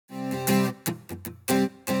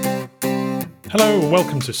Hello and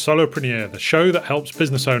welcome to Solopreneur, the show that helps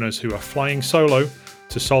business owners who are flying solo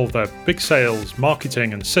to solve their big sales,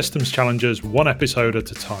 marketing and systems challenges one episode at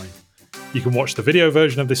a time. You can watch the video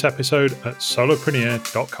version of this episode at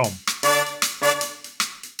solopreneur.com.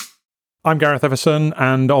 I'm Gareth Everson,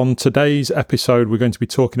 and on today's episode we're going to be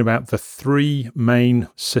talking about the three main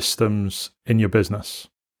systems in your business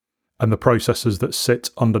and the processes that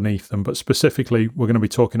sit underneath them. But specifically, we're going to be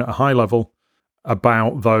talking at a high level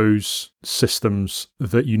about those systems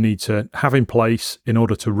that you need to have in place in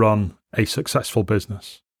order to run a successful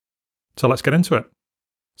business. So let's get into it.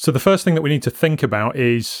 So the first thing that we need to think about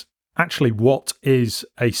is actually, what is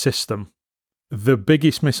a system? The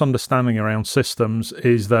biggest misunderstanding around systems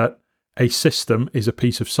is that a system is a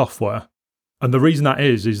piece of software. And the reason that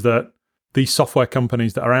is that these software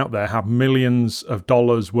companies that are out there have millions of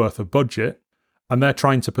dollars worth of budget, and they're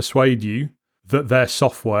trying to persuade you that their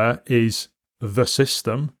software is the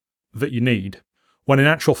system that you need, when in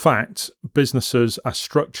actual fact, businesses are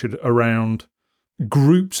structured around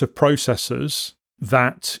groups of processes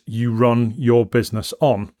that you run your business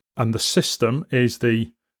on. And the system is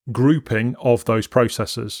the grouping of those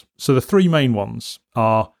processes. So the three main ones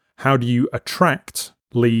are: how do you attract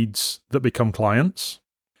leads that become clients?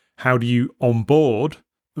 How do you onboard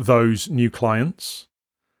those new clients?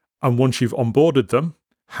 And once you've onboarded them,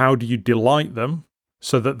 how do you delight them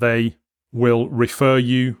so that they will refer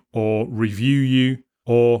you or review you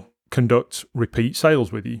or conduct repeat sales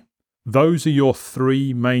with you? Those are your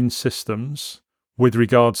three main systems with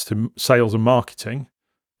regards to sales and marketing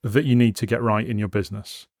that you need to get right in your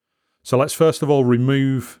business. So let's first of all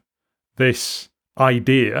remove this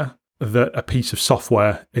idea that a piece of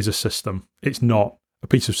software is a system. It's not. A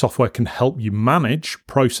piece of software can help you manage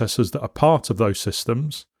processes that are part of those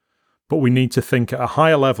systems, but we need to think at a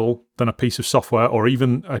higher level than a piece of software, or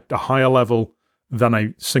even a higher level than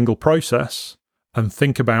a single process, and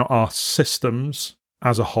think about our systems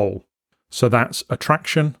as a whole. So that's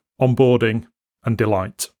attraction, onboarding, and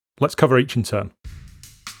delight. Let's cover each in turn.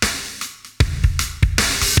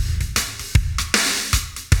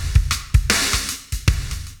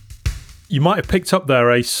 You might have picked up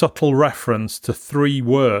there a subtle reference to three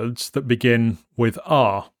words that begin with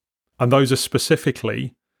R, and those are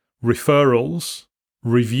specifically referrals,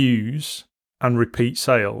 reviews, and repeat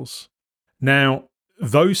sales. Now,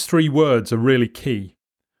 those three words are really key,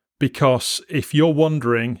 because if you're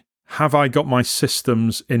wondering, have I got my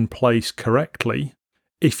systems in place correctly?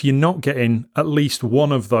 If you're not getting at least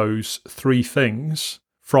one of those three things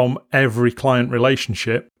from every client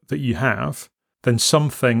relationship that you have, then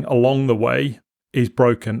something along the way is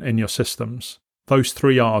broken in your systems. Those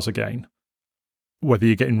three R's again. Whether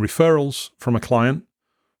you're getting referrals from a client,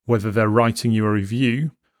 whether they're writing you a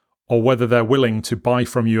review, or whether they're willing to buy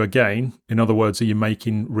from you again. In other words, are you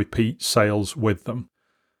making repeat sales with them?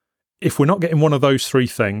 If we're not getting one of those three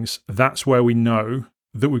things, that's where we know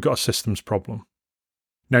that we've got a systems problem.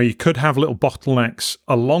 Now, you could have little bottlenecks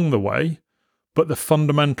along the way, but the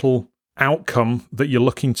fundamental outcome that you're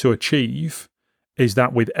looking to achieve is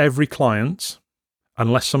that with every client,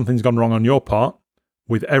 unless something's gone wrong on your part,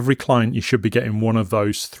 with every client, you should be getting one of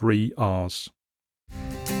those three R's.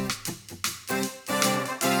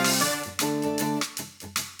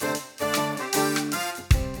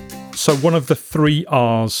 So one of the three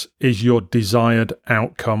R's is your desired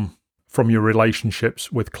outcome from your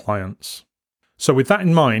relationships with clients. So with that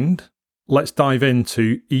in mind, let's dive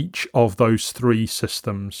into each of those three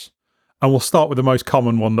systems. And we'll start with the most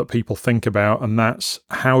common one that people think about, and that's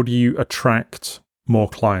how do you attract more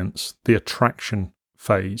clients, the attraction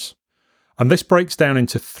phase. And this breaks down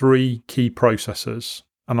into three key processes,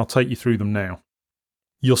 and I'll take you through them now.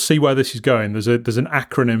 You'll see where this is going. There's an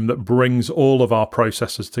acronym that brings all of our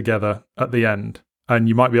processes together at the end, and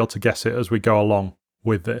you might be able to guess it as we go along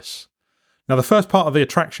with this. Now, the first part of the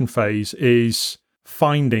attraction phase is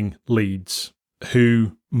finding leads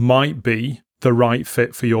who might be the right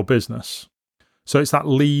fit for your business. So it's that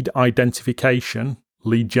lead identification,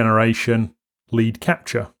 lead generation, lead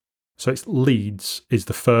capture. So it's leads is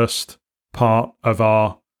the first part of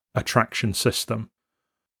our attraction system.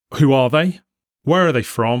 Who are they? Where are they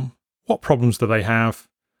from? What problems do they have?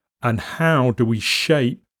 And how do we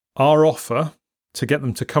shape our offer to get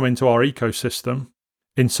them to come into our ecosystem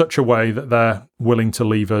in such a way that they're willing to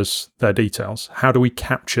leave us their details? How do we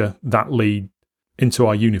capture that lead into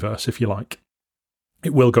our universe, if you like?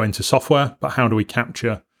 It will go into software, but how do we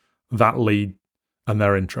capture that lead and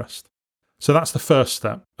their interest? So that's the first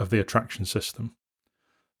step of the attraction system.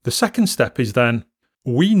 The second step is then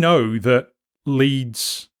we know that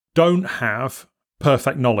leads don't have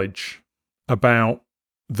perfect knowledge about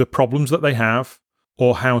the problems that they have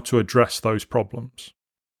or how to address those problems.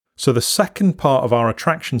 So the second part of our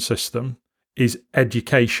attraction system is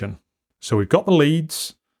education. So we've got the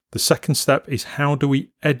leads. The second step is how do we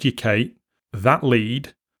educate that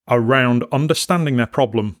lead around understanding their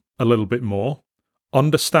problem a little bit more,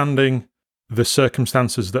 understanding the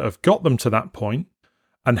circumstances that have got them to that point,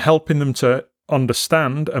 and helping them to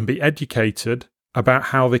understand and be educated about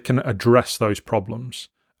how they can address those problems.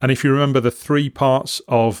 And if you remember the 3 parts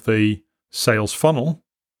of the sales funnel,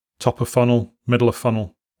 top of funnel, middle of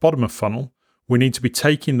funnel, bottom of funnel, we need to be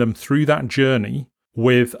taking them through that journey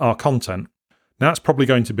with our content. Now, that's probably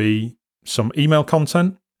going to be some email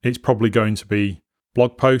content. It's probably going to be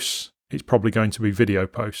blog posts. It's probably going to be video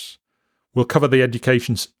posts. We'll cover the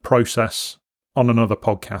education process on another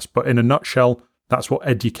podcast, but in a nutshell, that's what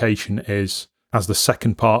education is as the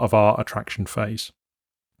second part of our attraction phase.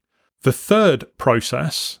 The third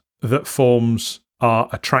process that forms our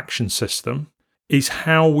attraction system is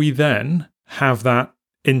how we then have that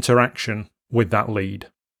interaction with that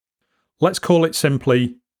lead. Let's call it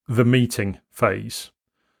simply the meeting phase.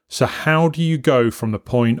 So how do you go from the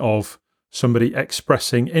point of somebody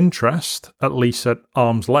expressing interest, at least at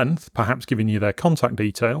arm's length, perhaps giving you their contact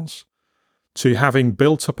details, to having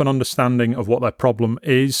built up an understanding of what their problem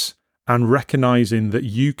is and recognizing that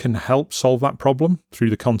you can help solve that problem through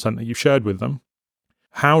the content that you've shared with them?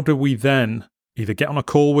 How do we then either get on a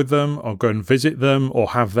call with them or go and visit them or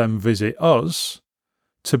have them visit us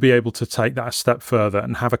to be able to take that a step further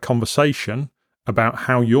and have a conversation about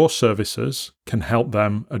how your services can help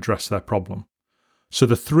them address their problem? So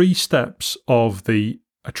the 3 steps of the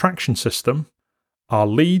attraction system are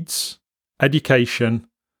leads, education,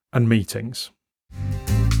 and meetings.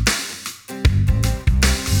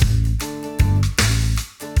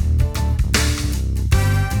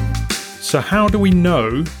 So how do we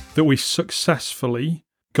know that we successfully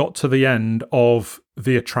got to the end of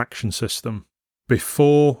the attraction system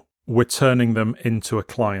before we're turning them into a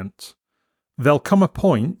client? There'll come a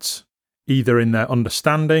point, either in their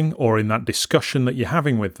understanding or in that discussion that you're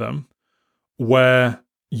having with them, where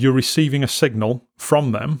you're receiving a signal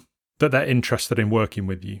from them that they're interested in working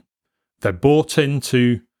with you. They're bought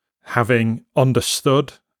into having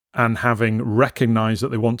understood and having recognized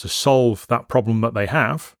that they want to solve that problem that they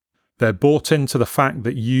have. They're bought into the fact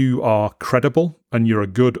that you are credible and you're a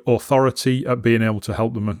good authority at being able to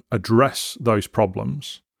help them address those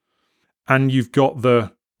problems. And you've got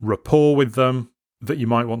the rapport with them that you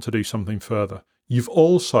might want to do something further. You've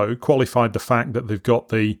also qualified the fact that they've got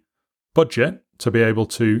the budget to be able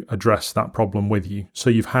to address that problem with you. So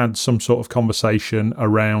you've had some sort of conversation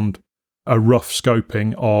around a rough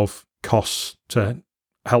scoping of costs to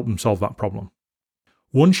help them solve that problem.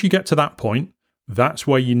 Once you get to that point, that's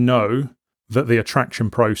where you know that the attraction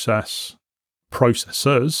processes,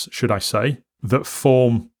 should I say, that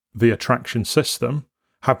form the attraction system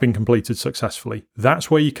have been completed successfully.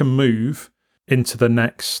 That's where you can move into the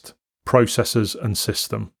next processes and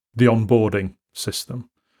system, the onboarding system.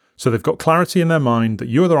 So they've got clarity in their mind that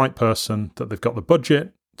you're the right person, that they've got the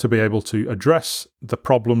budget to be able to address the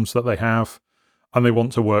problems that they have, and they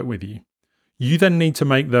want to work with you. You then need to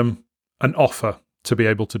make them an offer to be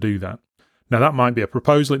able to do that. Now, that might be a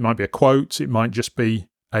proposal, it might be a quote, it might just be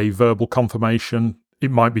a verbal confirmation,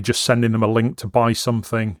 it might be just sending them a link to buy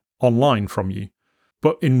something online from you.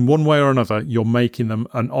 But in one way or another, you're making them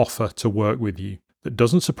an offer to work with you that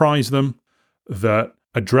doesn't surprise them, that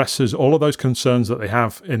addresses all of those concerns that they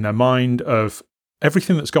have in their mind of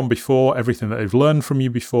everything that's gone before, everything that they've learned from you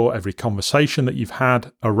before, every conversation that you've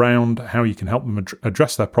had around how you can help them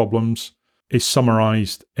address their problems is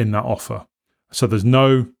summarized in that offer. So there's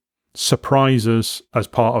no surprises as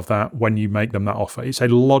part of that when you make them that offer. It's a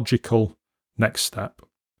logical next step.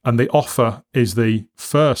 And the offer is the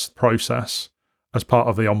first process as part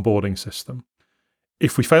of the onboarding system.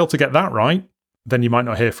 If we fail to get that right, then you might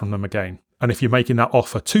not hear from them again. And if you're making that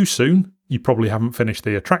offer too soon, you probably haven't finished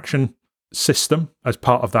the attraction system as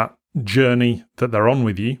part of that journey that they're on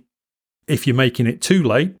with you. If you're making it too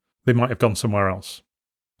late, they might have gone somewhere else.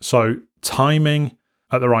 So timing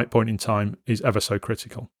at the right point in time is ever so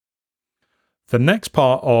critical. The next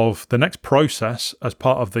process as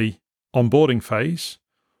part of the onboarding phase,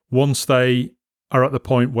 once they are at the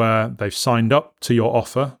point where they've signed up to your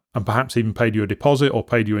offer and perhaps even paid you a deposit or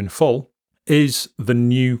paid you in full, is the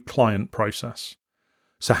new client process.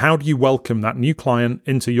 So how do you welcome that new client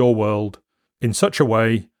into your world in such a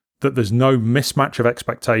way that there's no mismatch of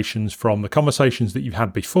expectations from the conversations that you've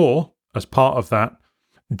had before as part of that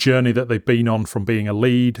journey that they've been on from being a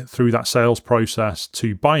lead through that sales process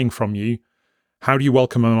to buying from you? How do you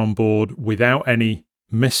welcome them on board without any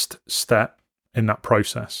missed step in that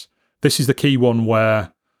process? This is the key one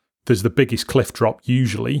where there's the biggest cliff drop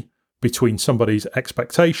usually between somebody's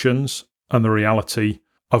expectations and the reality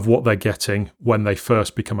of what they're getting when they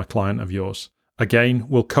first become a client of yours. Again,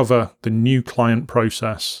 we'll cover the new client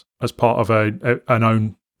process as part of an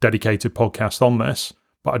own dedicated podcast on this,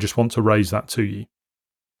 but I just want to raise that to you.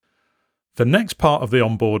 The next part of the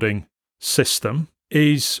onboarding system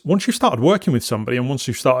is once you've started working with somebody and once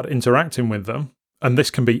you've started interacting with them, and this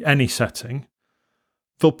can be any setting,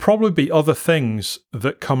 there'll probably be other things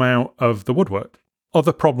that come out of the woodwork,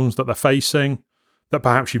 other problems that they're facing that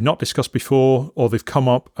perhaps you've not discussed before, or they've come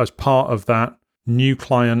up as part of that new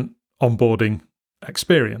client onboarding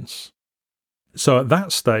experience. So at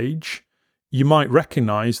that stage, you might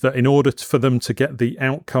recognize that in order for them to get the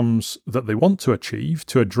outcomes that they want to achieve,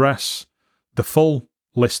 to address the full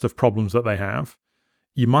list of problems that they have,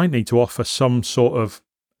 you might need to offer some sort of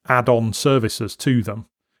add-on services to them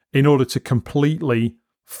in order to completely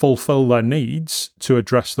fulfill their needs to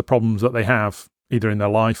address the problems that they have, either in their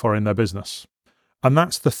life or in their business. And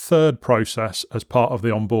that's the third process as part of the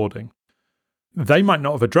onboarding. They might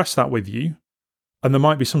not have addressed that with you, and there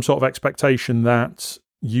might be some sort of expectation that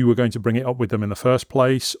you were going to bring it up with them in the first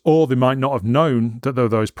place, or they might not have known that there were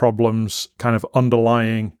those problems kind of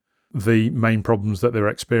underlying the main problems that they're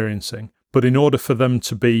experiencing. But in order for them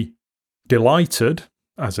to be delighted,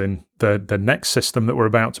 as in the next system that we're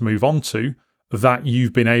about to move on to, that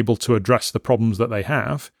you've been able to address the problems that they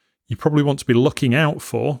have, you probably want to be looking out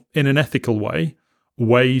for, in an ethical way,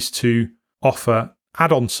 ways to offer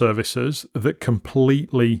add-on services that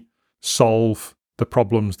completely solve the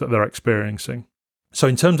problems that they're experiencing. So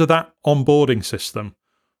in terms of that onboarding system,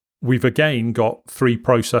 we've again got three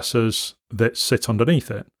processes that sit underneath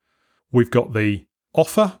it. We've got the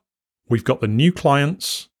offer, we've got the new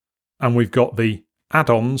clients, and we've got the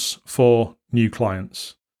add-ons for new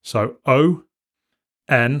clients. So O,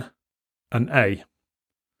 N, and A.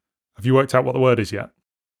 Have you worked out what the word is yet?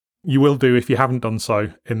 You will do if you haven't done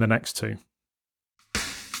so in the next two.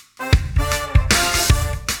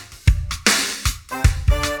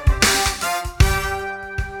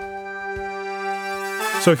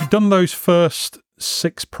 So if you've done those first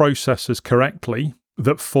 6 processes correctly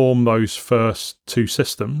that form those first 2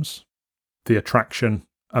 systems, the attraction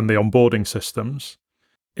and the onboarding systems,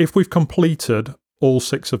 if we've completed all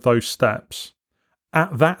 6 of those steps,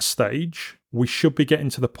 at that stage, we should be getting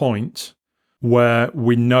to the point where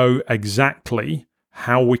we know exactly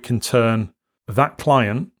how we can turn that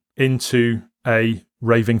client into a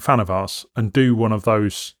raving fan of ours and do one of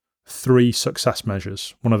those 3 success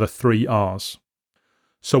measures, one of the 3 R's.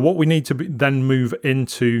 So what we need to then move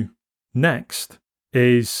into next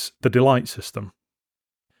is the delight system.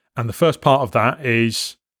 And the first part of that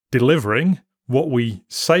is delivering what we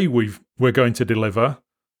say we're going to deliver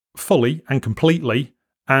fully and completely,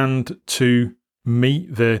 and to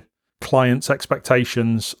meet the client's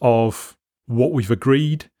expectations of what we've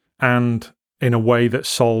agreed and in a way that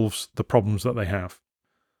solves the problems that they have.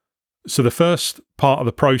 So the first part of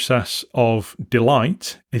the process of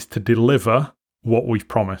delight is to deliver what we've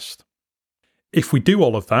promised. If we do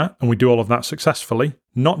all of that, and we do all of that successfully,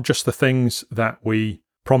 not just the things that we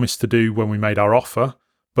promised to do when we made our offer,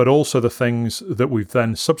 but also the things that we've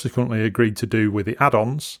then subsequently agreed to do with the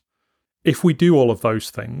add-ons, if we do all of those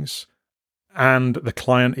things and the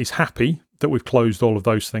client is happy that we've closed all of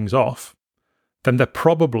those things off, then they're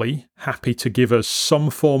probably happy to give us some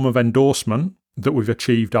form of endorsement that we've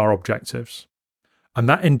achieved our objectives. And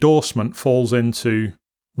that endorsement falls into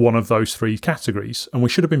one of those 3 categories. And we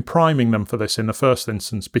should have been priming them for this in the first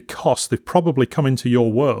instance, because they've probably come into your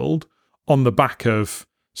world on the back of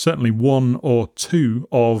certainly 1 or 2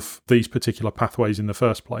 of these particular pathways in the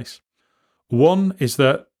first place. One is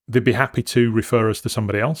that they'd be happy to refer us to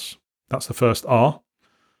somebody else. That's the first R.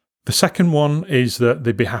 The second one is that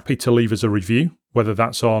they'd be happy to leave us a review, whether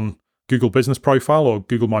that's on Google Business Profile or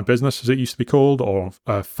Google My Business as it used to be called, or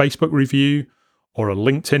a Facebook review, or a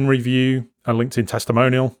LinkedIn review, a LinkedIn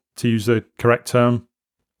testimonial, to use the correct term.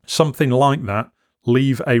 Something like that.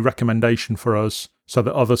 Leave a recommendation for us so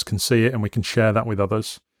that others can see it and we can share that with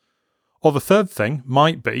others. Or the third thing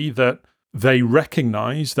might be that they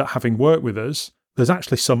recognize that having worked with us, there's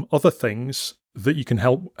actually some other things that you can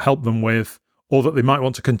help them with, or that they might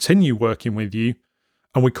want to continue working with you,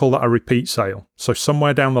 and we call that a repeat sale. So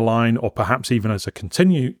somewhere down the line, or perhaps even as a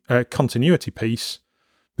continuity piece,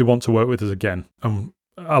 they want to work with us again and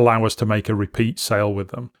allow us to make a repeat sale with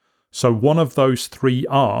them. So one of those 3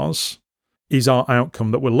 R's is our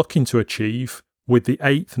outcome that we're looking to achieve with the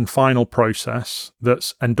 8th and final process,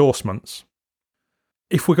 that's endorsements.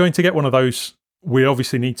 If we're going to get one of those, we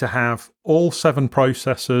obviously need to have all 7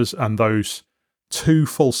 processes and those 2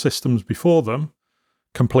 full systems before them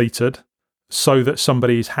completed so that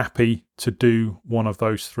somebody is happy to do one of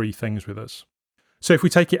those 3 things with us. So if we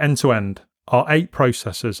take it end to end, our 8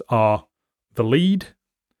 processes are the lead,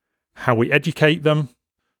 how we educate them,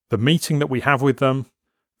 the meeting that we have with them,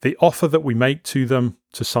 the offer that we make to them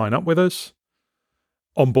to sign up with us,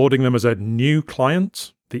 onboarding them as a new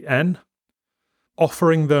client, the N,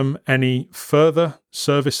 offering them any further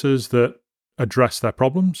services that address their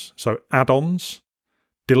problems, so add-ons,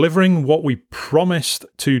 delivering what we promised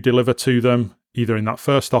to deliver to them, either in that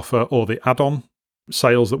first offer or the add-on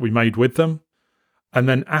sales that we made with them, and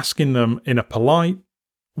then asking them in a polite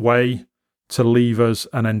way to leave us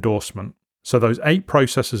an endorsement. So those 8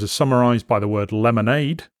 processes are summarized by the word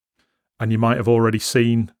lemonade, and you might have already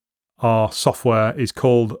seen our software is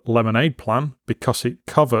called Lemonade Plan because it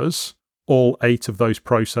covers all 8 of those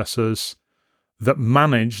processes that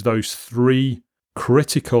manage those 3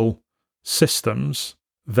 critical systems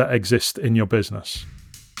that exist in your business.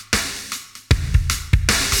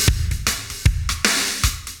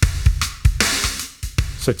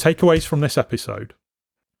 So takeaways from this episode.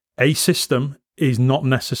 A system is not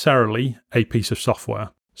necessarily a piece of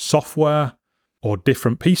software. Software or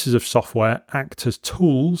different pieces of software act as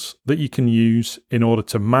tools that you can use in order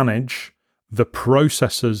to manage the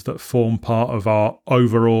processes that form part of our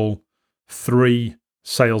overall 3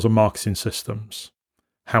 sales and marketing systems.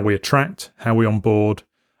 How we attract, how we onboard,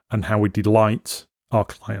 and how we delight our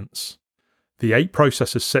clients. The 8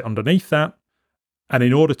 processes sit underneath that. And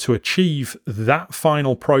in order to achieve that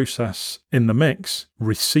final process in the mix,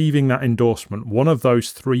 receiving that endorsement, one of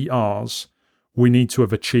those 3 R's, we need to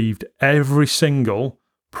have achieved every single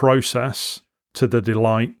process to the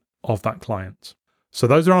delight of that client. So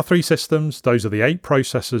those are our 3 systems. Those are the 8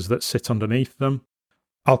 processes that sit underneath them.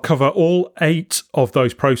 I'll cover all 8 of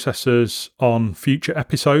those processes on future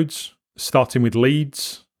episodes, starting with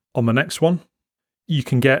leads on the next one. You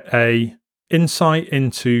can get a insight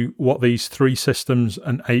into what these 3 systems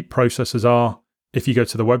and 8 processes are if you go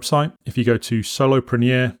to the website. If you go to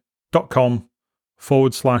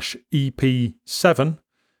solopreneur.com/EP7,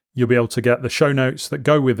 you'll be able to get the show notes that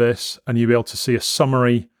go with this, and you'll be able to see a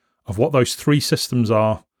summary of what those 3 systems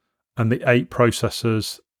are and the 8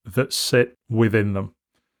 processes that sit within them.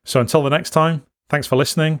 So until the next time, thanks for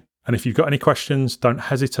listening. And if you've got any questions, don't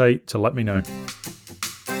hesitate to let me know.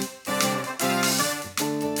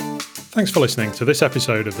 Thanks for listening to this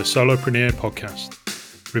episode of the Solopreneur podcast.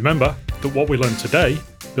 Remember that what we learned today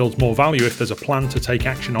builds more value if there's a plan to take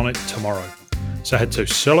action on it tomorrow. So head to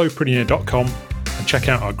solopreneur.com and check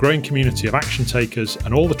out our growing community of action takers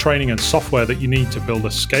and all the training and software that you need to build a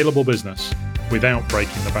scalable business without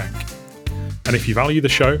breaking the bank. And if you value the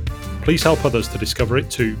show, please help others to discover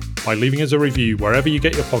it too by leaving us a review wherever you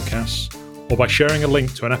get your podcasts, or by sharing a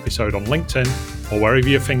link to an episode on LinkedIn or wherever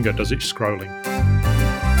your finger does its scrolling.